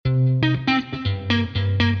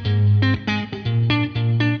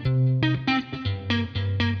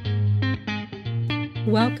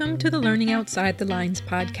Welcome to the Learning Outside the Lines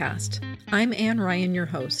podcast. I'm Ann Ryan, your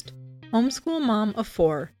host, homeschool mom of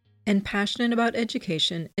 4, and passionate about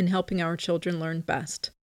education and helping our children learn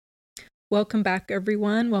best. Welcome back,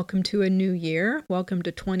 everyone. Welcome to a new year. Welcome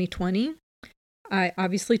to 2020. I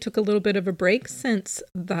obviously took a little bit of a break since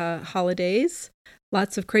the holidays.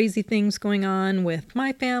 Lots of crazy things going on with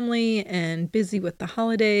my family and busy with the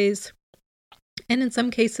holidays. And in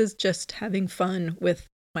some cases, just having fun with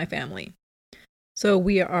my family. So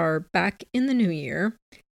we are back in the new year,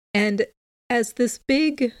 and as this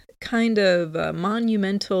big kind of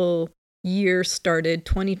monumental year started,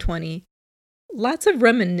 2020, lots of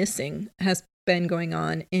reminiscing has been going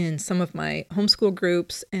on in some of my homeschool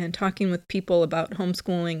groups and talking with people about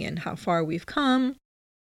homeschooling and how far we've come,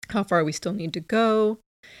 how far we still need to go.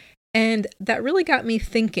 And that really got me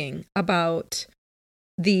thinking about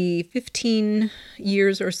the 15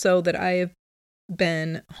 years or so that I have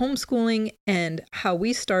been homeschooling and how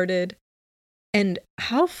we started and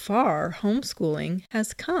how far homeschooling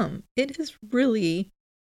has come. It has really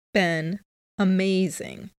been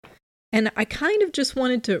amazing. And I kind of just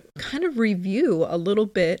wanted to review a little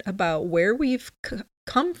bit about where we've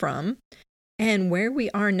come from and where we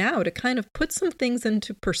are now to kind of put some things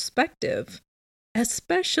into perspective,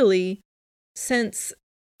 especially since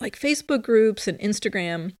like Facebook groups and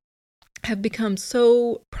Instagram have become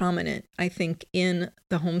so prominent, I think, in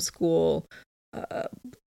the homeschool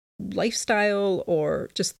lifestyle or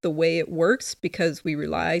just the way it works, because we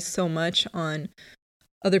rely so much on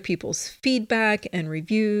other people's feedback and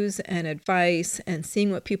reviews and advice and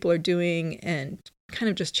seeing what people are doing and kind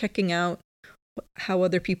of just checking out how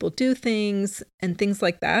other people do things and things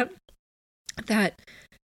like that, that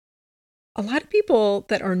a lot of people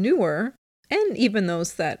that are newer, and even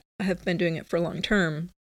those that have been doing it for long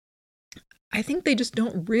term, I think they just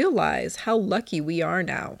don't realize how lucky we are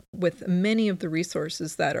now with many of the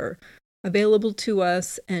resources that are available to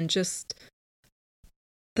us and just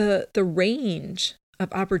the range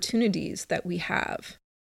of opportunities that we have.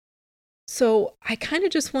 So I kind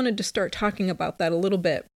of just wanted to start talking about that a little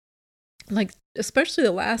bit, like especially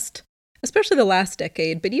the last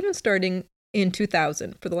decade, but even starting in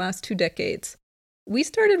 2000, for the last 2 decades. We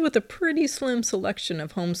started with a pretty slim selection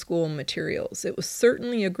of homeschool materials. It was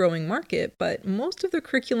certainly a growing market, but most of the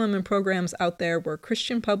curriculum and programs out there were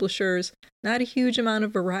Christian publishers, not a huge amount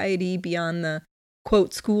of variety beyond the,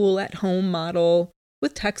 quote, school at home model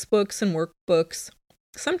with textbooks and workbooks.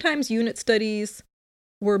 Sometimes unit studies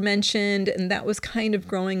were mentioned, and that was kind of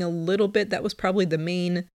growing a little bit. That was probably the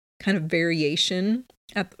main kind of variation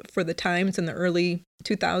for the times in the early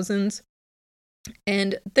 2000s.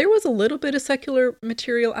 And there was a little bit of secular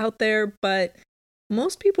material out there, but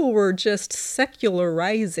most people were just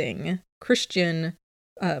secularizing Christian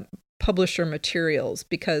publisher materials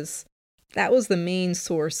because that was the main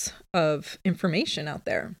source of information out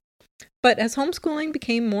there. But as homeschooling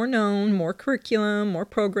became more known, more curriculum, more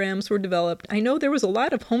programs were developed, I know there was a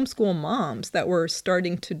lot of homeschool moms that were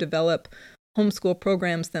starting to develop homeschool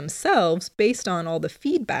programs themselves based on all the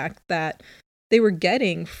feedback that they were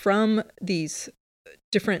getting from these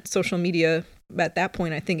different social media. At that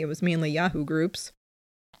point, I think it was mainly Yahoo groups.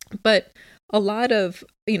 But a lot of,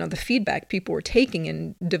 the feedback people were taking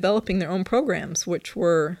and developing their own programs, which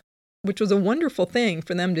was a wonderful thing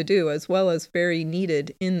for them to do, as well as very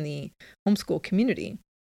needed in the homeschool community.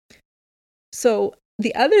 So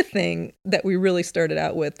the other thing that we really started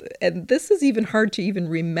out with, and this is even hard to even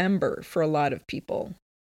remember for a lot of people,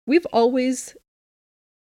 we've always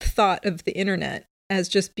thought of the internet as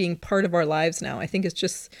just being part of our lives now. I think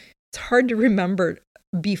it's hard to remember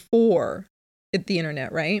before the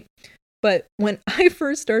internet, right? But when I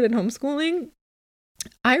first started homeschooling,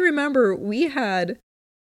 I remember we had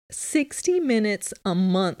 60 minutes a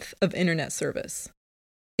month of internet service.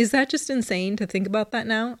 Is that just insane to think about that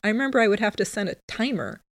now? I remember I would have to set a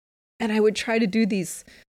timer, and I would try to do these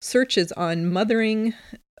searches on Mothering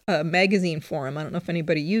magazine forum. I don't know if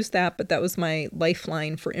anybody used that, but that was my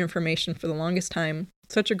lifeline for information for the longest time.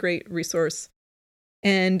 Such a great resource.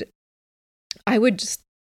 And I would just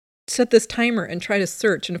set this timer and try to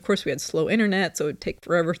search. And of course, we had slow internet, so it would take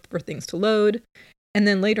forever for things to load. And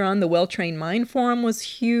then later on, the Well-Trained Mind forum was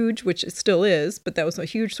huge, which it still is, but that was a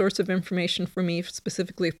huge source of information for me,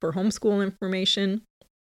 specifically for homeschool information.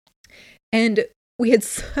 And we had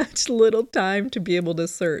such little time to be able to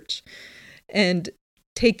search and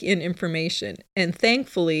take in information. And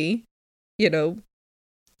thankfully,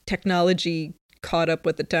 technology caught up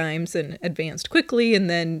with the times and advanced quickly, and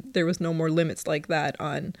then there was no more limits like that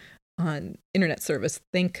on internet service.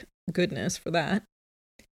 Thank goodness for that.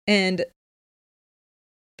 And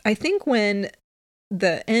I think when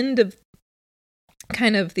the end of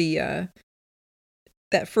kind of the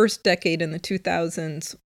that first decade in the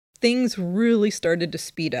 2000s, things really started to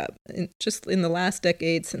speed up. And just in the last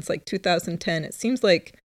decade, since like 2010, it seems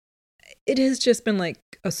like it has just been like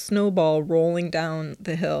a snowball rolling down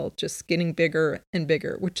the hill, just getting bigger and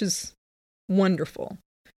bigger, which is wonderful.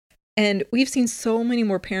 And we've seen so many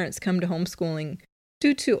more parents come to homeschooling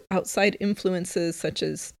due to outside influences such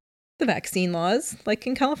as the vaccine laws, like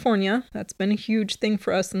in California. That's been a huge thing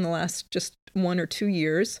for us in the last just 1 or 2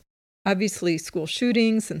 years. Obviously, school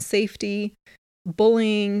shootings and safety,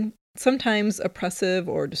 bullying, sometimes oppressive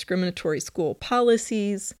or discriminatory school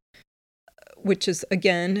policies, which is,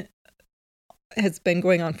 again, has been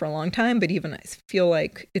going on for a long time, but even I feel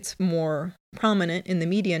like it's more prominent in the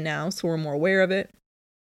media now, so we're more aware of it.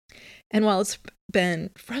 And while it's been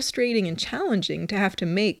frustrating and challenging to have to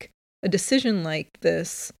make a decision like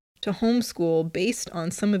this to homeschool based on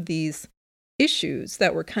some of these issues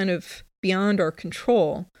that were kind of beyond our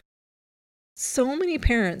control, so many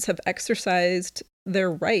parents have exercised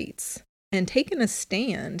their rights and taken a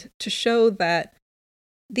stand to show that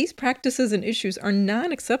these practices and issues are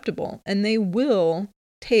not acceptable, and they will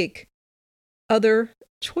take other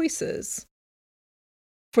choices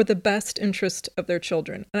for the best interest of their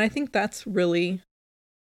children. And I think that's really,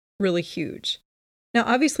 really huge. Now,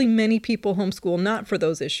 obviously, many people homeschool not for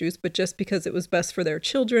those issues, but just because it was best for their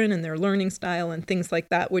children and their learning style and things like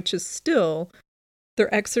that, which is still,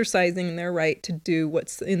 they're exercising their right to do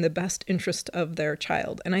what's in the best interest of their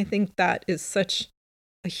child. And I think that is such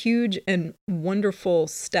a huge and wonderful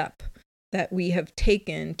step that we have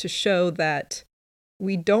taken to show that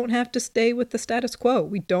we don't have to stay with the status quo.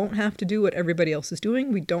 We don't have to do what everybody else is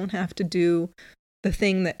doing. We don't have to do the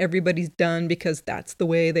thing that everybody's done because that's the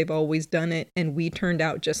way they've always done it, and we turned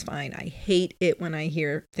out just fine. I hate it when I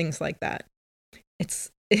hear things like that.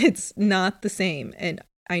 It's not the same. And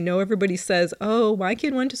I know everybody says, oh, my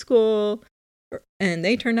kid went to school and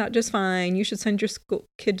they turned out just fine. You should send your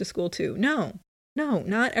kid to school too. No,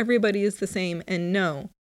 not everybody is the same. And no,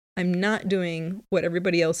 I'm not doing what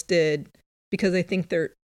everybody else did because I think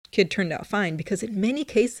their kid turned out fine. Because in many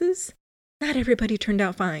cases, not everybody turned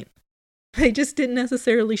out fine. They just didn't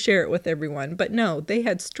necessarily share it with everyone. But no, they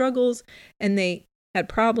had struggles and they had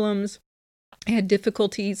problems, they had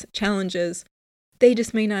difficulties, challenges. They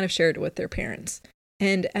just may not have shared it with their parents.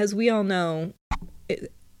 And as we all know,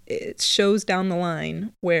 it shows down the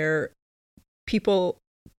line where people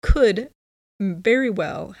could very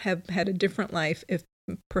well have had a different life if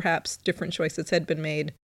perhaps different choices had been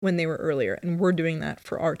made when they were earlier. And we're doing that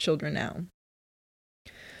for our children now.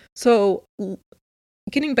 So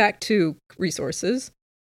getting back to resources.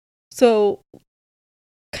 So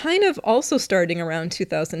kind of also starting around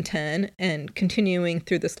 2010 and continuing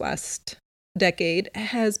through this last decade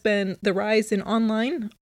has been the rise in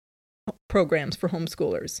online programs for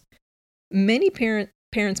homeschoolers. Many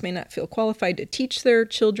parents may not feel qualified to teach their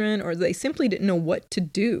children, or they simply didn't know what to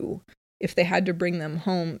do if they had to bring them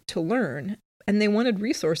home to learn, and they wanted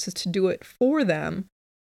resources to do it for them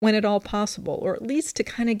when at all possible, or at least to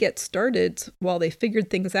kind of get started while they figured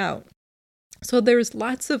things out. So there's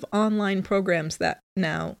lots of online programs that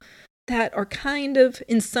now that are kind of,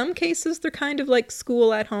 in some cases, they're kind of like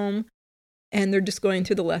school at home, and they're just going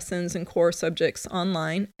through the lessons and core subjects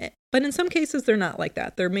online. But in some cases, they're not like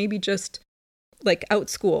that. They're maybe just like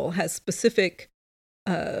OutSchool has specific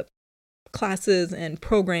classes and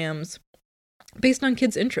programs based on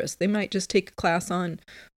kids' interests. They might just take a class on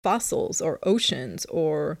fossils or oceans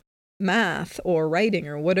or math or writing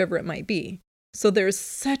or whatever it might be. So there's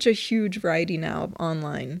such a huge variety now of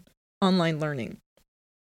online learning.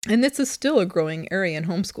 And this is still a growing area in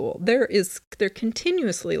homeschool. They're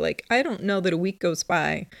continuously, like, I don't know that a week goes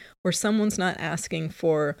by where someone's not asking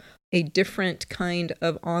for a different kind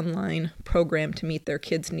of online program to meet their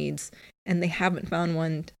kids' needs, and they haven't found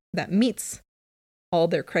one that meets all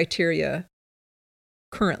their criteria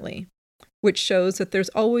currently, which shows that there's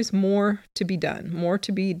always more to be done, more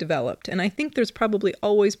to be developed. And I think there's probably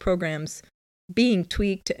always programs being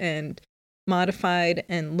tweaked and modified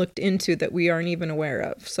and looked into that we aren't even aware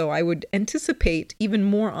of. So I would anticipate even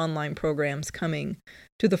more online programs coming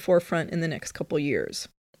to the forefront in the next couple years.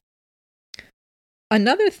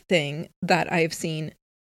 Another thing that I've seen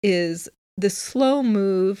is the slow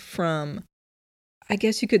move from, I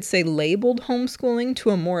guess you could say, labeled homeschooling to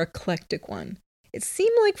a more eclectic one. It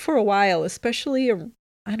seemed like for a while, especially,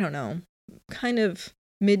 I don't know, kind of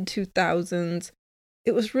mid-2000s,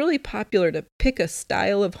 it was really popular to pick a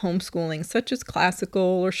style of homeschooling, such as classical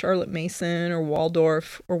or Charlotte Mason or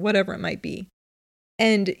Waldorf or whatever it might be.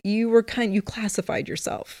 And you classified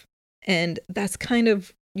yourself. And that's kind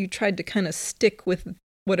of, you tried to kind of stick with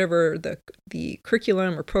whatever the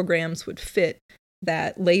curriculum or programs would fit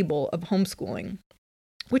that label of homeschooling,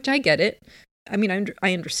 which I get it. I mean,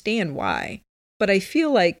 I understand why, but I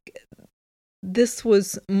feel like this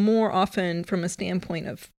was more often from a standpoint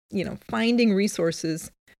of, finding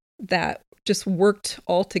resources that just worked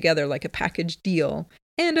all together like a package deal.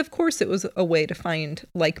 And of course, it was a way to find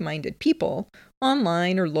like-minded people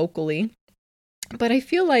online or locally. But I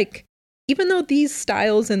feel like even though these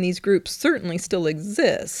styles and these groups certainly still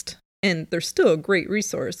exist, and they're still a great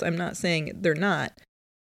resource, I'm not saying they're not,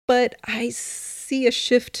 but I see a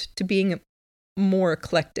shift to being more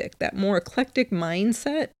eclectic, that more eclectic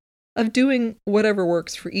mindset of doing whatever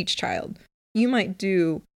works for each child. You might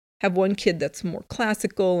have one kid that's more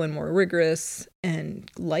classical and more rigorous and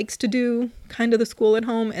likes to do kind of the school at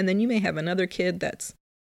home, and then you may have another kid that's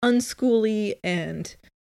unschooly and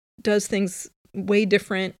does things way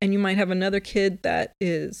different, and you might have another kid that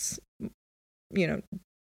is,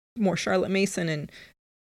 more Charlotte Mason and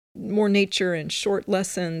more nature and short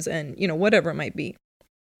lessons and, whatever it might be.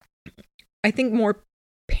 I think more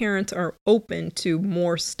parents are open to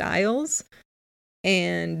more styles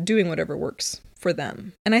and doing whatever works for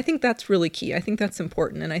them. And I think that's really key. I think that's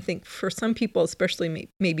important. And I think for some people, especially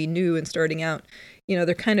maybe new and starting out,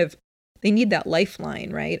 they need that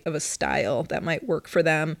lifeline, right, of a style that might work for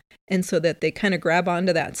them. And so that they kind of grab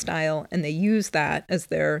onto that style and they use that as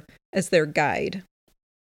their guide.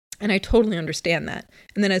 And I totally understand that.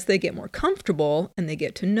 And then as they get more comfortable and they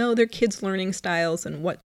get to know their kids' learning styles and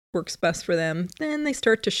what works best for them, then they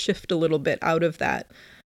start to shift a little bit out of that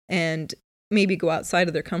and maybe go outside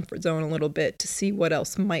of their comfort zone a little bit to see what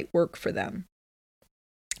else might work for them.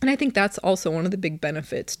 And I think that's also one of the big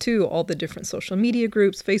benefits to all the different social media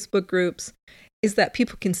groups, Facebook groups, is that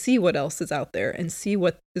people can see what else is out there and see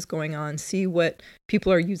what is going on, see what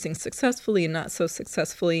people are using successfully and not so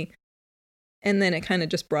successfully. And then it kind of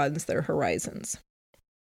just broadens their horizons.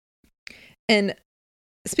 And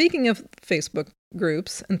speaking of Facebook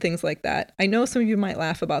groups and things like that, I know some of you might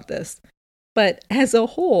laugh about this, but as a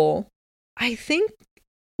whole, I think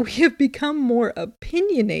we have become more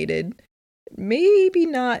opinionated, maybe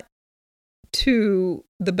not to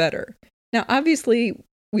the better. Now, obviously,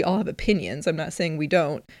 we all have opinions. I'm not saying we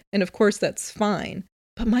don't. And of course, that's fine.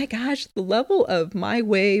 But my gosh, the level of my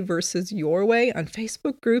way versus your way on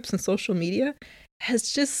Facebook groups and social media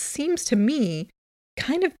seems to me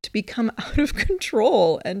kind of to become out of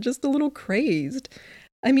control and just a little crazed.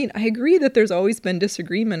 I mean, I agree that there's always been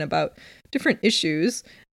disagreement about different issues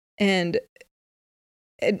and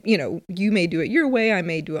you may do it your way, I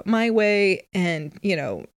may do it my way, and,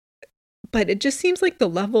 but it just seems like the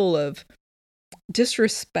level of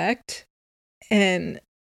disrespect and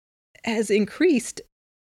has increased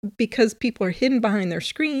because people are hidden behind their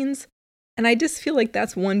screens. And I just feel like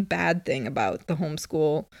that's one bad thing about the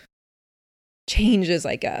homeschool changes,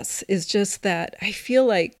 I guess, is just that I feel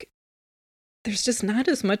like there's just not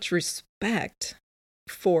as much respect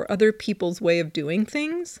for other people's way of doing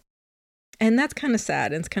things. And that's kind of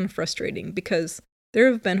sad and it's kind of frustrating because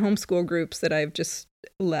there have been homeschool groups that I've just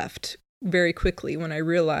left very quickly when I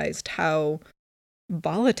realized how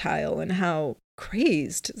volatile and how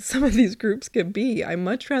crazed some of these groups can be. I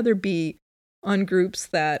much rather be on groups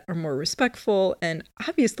that are more respectful, and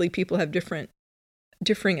obviously people have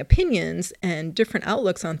differing opinions and different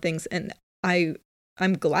outlooks on things, and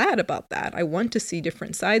I'm glad about that. I want to see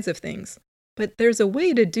different sides of things, but there's a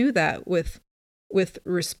way to do that with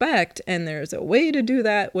respect, and there's a way to do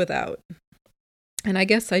that without. And I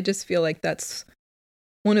guess I just feel like that's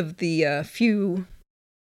one of the few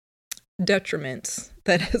detriments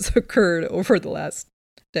that has occurred over the last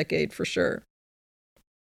decade for sure.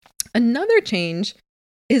 Another change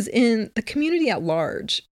is in the community at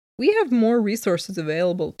large. We have more resources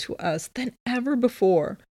available to us than ever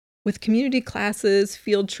before, with community classes,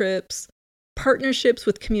 field trips, partnerships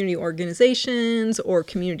with community organizations or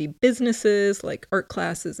community businesses like art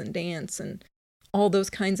classes and dance and all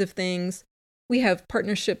those kinds of things. We have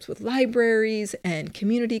partnerships with libraries and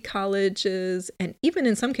community colleges and even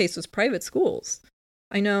in some cases private schools.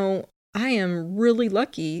 I know I am really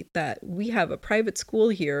lucky that we have a private school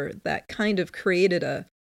here that kind of created a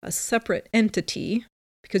separate entity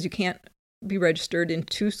because you can't be registered in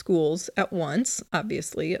two schools at once.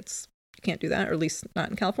 Obviously, you can't do that, or at least not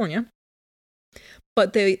in California.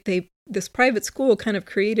 But this private school kind of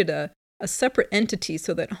created a separate entity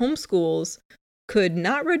so that homeschools could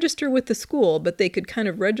not register with the school, but they could kind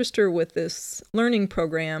of register with this learning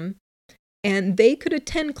program, and they could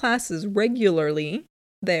attend classes regularly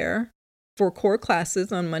there for core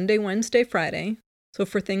classes on Monday, Wednesday, Friday. So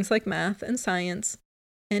for things like math and science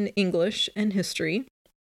and English and history.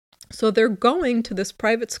 So they're going to this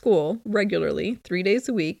private school regularly, 3 days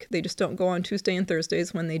a week. They just don't go on Tuesday and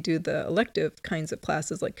Thursdays when they do the elective kinds of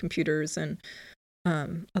classes like computers and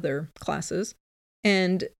other classes.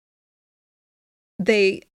 And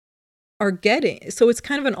they are getting, so it's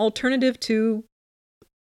kind of an alternative to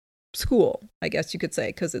school, I guess you could say,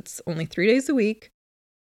 because it's only 3 days a week.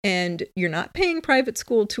 And you're not paying private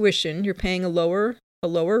school tuition. You're paying a lower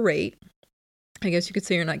rate. I guess you could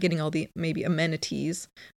say you're not getting all the maybe amenities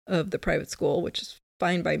of the private school, which is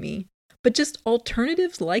fine by me. But just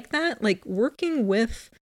alternatives like that, like working with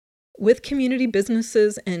community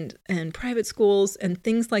businesses and private schools and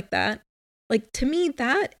things like that, like to me,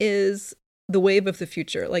 that is the wave of the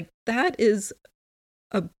future. Like that is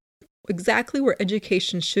exactly where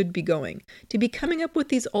education should be going, to be coming up with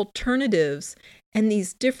these alternatives and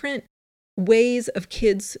these different ways of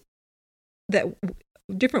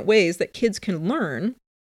different ways that kids can learn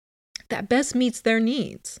that best meets their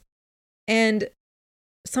needs. And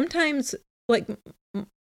sometimes, like,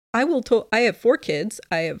 I have 4 kids.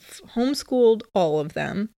 I have homeschooled all of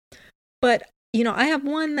them. But, I have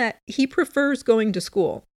one that he prefers going to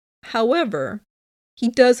school. However, he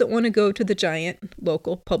doesn't want to go to the giant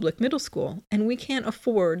local public middle school. And we can't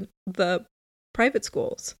afford the private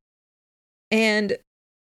schools. And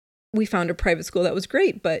we found a private school that was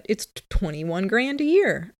great, but it's $21,000 a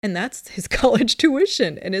year, and that's his college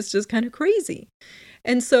tuition, and it's just kind of crazy.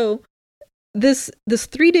 And so this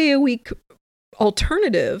 3-day-a-week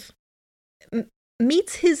alternative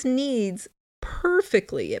meets his needs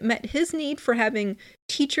perfectly. It met his need for having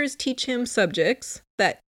teachers teach him subjects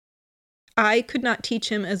that I could not teach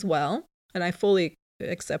him as well, and I fully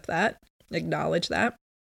accept that, acknowledge that.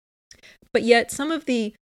 But yet some of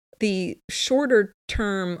the shorter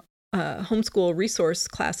term homeschool resource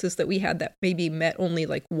classes that we had that maybe met only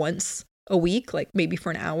like once a week, like maybe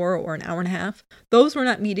for an hour or an hour and a half, those were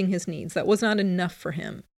not meeting his needs. That was not enough for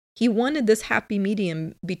him. He wanted this happy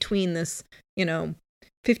medium between this,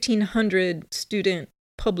 1,500 student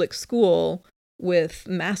public school with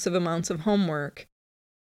massive amounts of homework.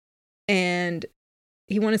 And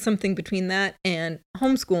he wanted something between that and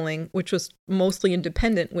homeschooling, which was mostly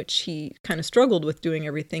independent, which he kind of struggled with doing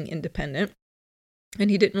everything independent. And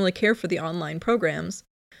he didn't really care for the online programs.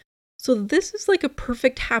 So this is like a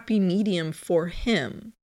perfect happy medium for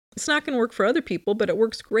him. It's not going to work for other people, but it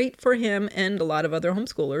works great for him and a lot of other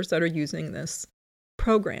homeschoolers that are using this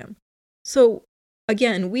program. So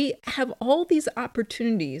again, we have all these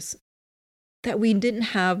opportunities that we didn't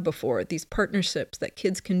have before, these partnerships that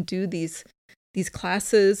kids can do these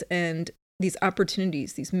classes and these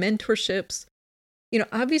opportunities, these mentorships.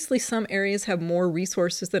 Obviously some areas have more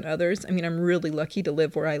resources than others. I mean, I'm really lucky to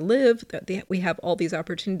live where I live, that we have all these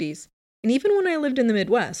opportunities. And even when I lived in the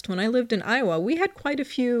Midwest, when I lived in Iowa, we had quite a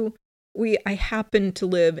few. I happened to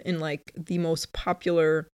live in like the most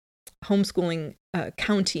popular homeschooling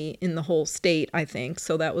county in the whole state, I think.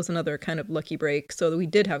 So that was another kind of lucky break. So we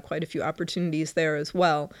did have quite a few opportunities there as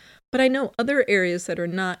well. But I know other areas that are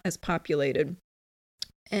not as populated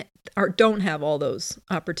don't have all those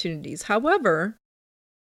opportunities. However,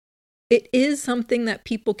 it is something that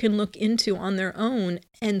people can look into on their own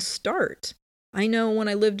and start. I know when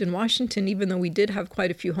I lived in Washington, even though we did have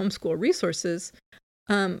quite a few homeschool resources,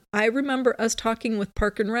 I remember us talking with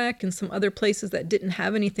Park and Rec and some other places that didn't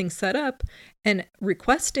have anything set up and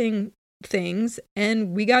requesting things,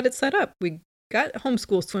 and we got it set up. We got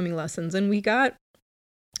homeschool swimming lessons, and we got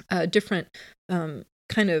different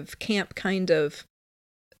kind of camp kind of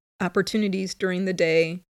opportunities during the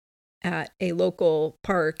day at a local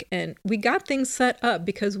park, and we got things set up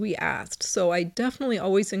because we asked. So I definitely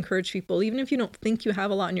always encourage people, even if you don't think you have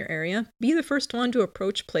a lot in your area, be the first one to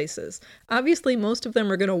approach places. Obviously, most of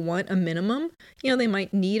them are going to want a minimum. They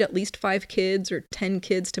might need at least 5 kids or 10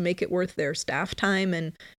 kids to make it worth their staff time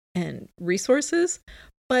and resources.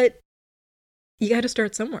 But you got to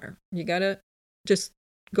start somewhere. You got to just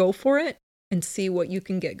go for it and see what you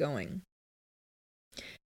can get going.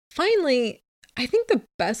 Finally, I think the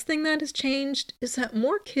best thing that has changed is that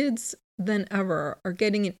more kids than ever are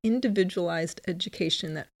getting an individualized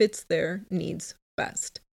education that fits their needs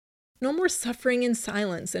best. No more suffering in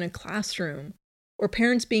silence in a classroom, or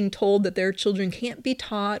parents being told that their children can't be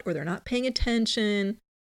taught or they're not paying attention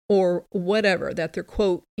or whatever, that they're,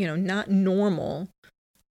 quote, not normal,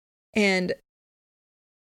 and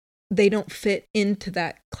they don't fit into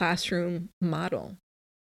that classroom model.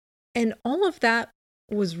 And all of that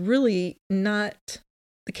was really not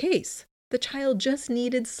the case. The child just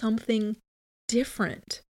needed something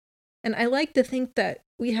different. And I like to think that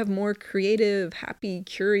we have more creative, happy,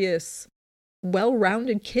 curious,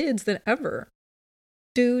 well-rounded kids than ever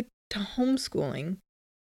due to homeschooling.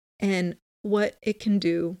 and what it can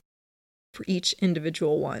do for each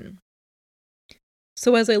individual one.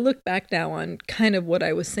 So as I look back now on kind of what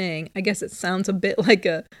I was saying, I guess it sounds a bit like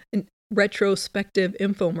a retrospective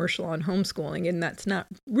infomercial on homeschooling, and that's not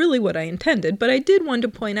really what I intended, but I did want to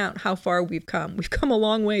point out how far we've come. We've come a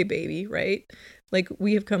long way, baby, right? Like,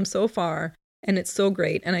 we have come so far, and it's so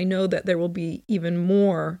great, and I know that there will be even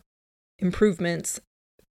more improvements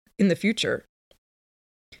in the future.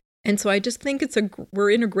 And so I just think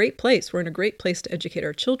we're in a great place. We're in a great place to educate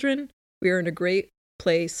our children. We are in a great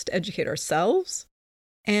place to educate ourselves.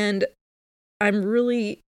 And I'm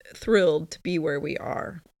really thrilled to be where we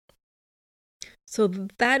are. So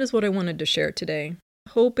that is what I wanted to share today.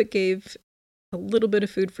 Hope it gave a little bit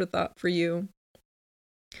of food for thought for you.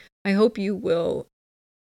 I hope you will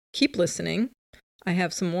keep listening. I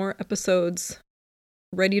have some more episodes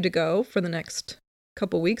ready to go for the next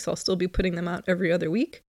couple weeks. I'll still be putting them out every other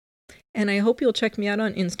week. And I hope you'll check me out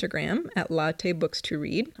on Instagram at Latte Books to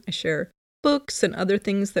Read. I share books and other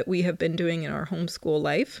things that we have been doing in our homeschool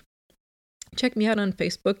life. Check me out on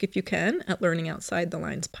Facebook if you can at Learning Outside the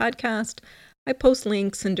Lines podcast. I post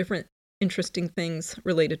links and different interesting things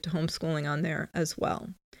related to homeschooling on there as well.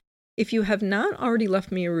 If you have not already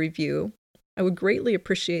left me a review, I would greatly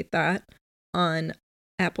appreciate that on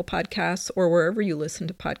Apple Podcasts or wherever you listen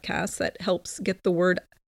to podcasts. That helps get the word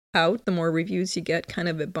out. The more reviews you get, kind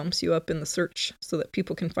of it bumps you up in the search so that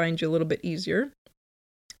people can find you a little bit easier.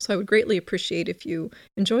 So I would greatly appreciate if you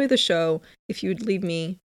enjoy the show, if you would leave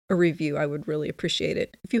me a review. I would really appreciate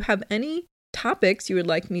it. If you have any topics you would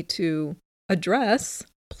like me to address,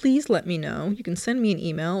 please let me know. You can send me an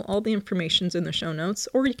email. All the information's in the show notes,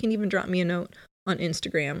 or you can even drop me a note on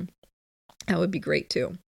Instagram. That would be great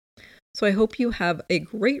too. So I hope you have a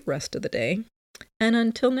great rest of the day. And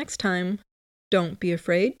until next time, don't be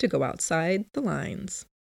afraid to go outside the lines.